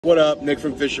What up, Nick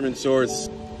from Fisherman Source,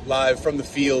 live from the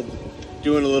field,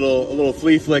 doing a little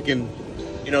flea flicking.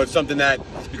 You know, it's something that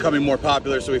is becoming more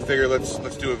popular, so we figured let's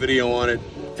do a video on it.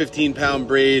 15-pound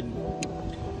braid,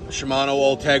 Shimano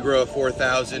Ultegra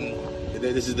 4000.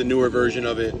 This is the newer version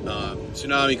of it.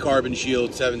 Tsunami Carbon Shield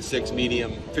 7.6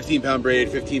 medium, 15-pound braid,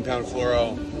 15-pound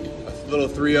fluoro, a little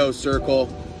 3/0 circle,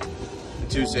 and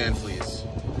 2 sand fleas.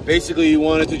 Basically, you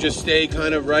want it to just stay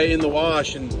kind of right in the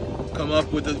wash and come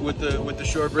up with the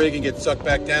short break and get sucked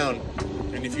back down.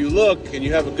 And if you look and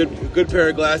you have a good pair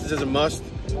of glasses as a must,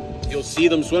 you'll see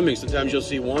them swimming. Sometimes you'll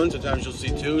see 1, sometimes you'll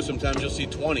see 2, sometimes you'll see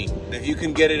 20. And if you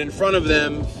can get it in front of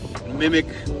them, mimic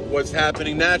what's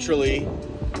happening naturally,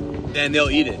 then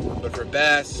they'll eat it. But for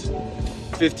bass,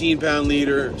 15-pound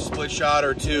leader, split shot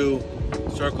or 2,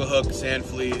 circle hook, sand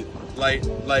flea,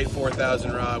 light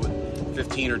 4000 rod with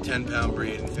 15 or 10-pound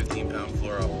braid and 15-pound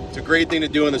fluoro. It's a great thing to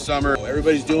do in the summer.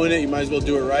 Everybody's doing it. You might as well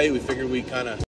do it right. We figured we kind of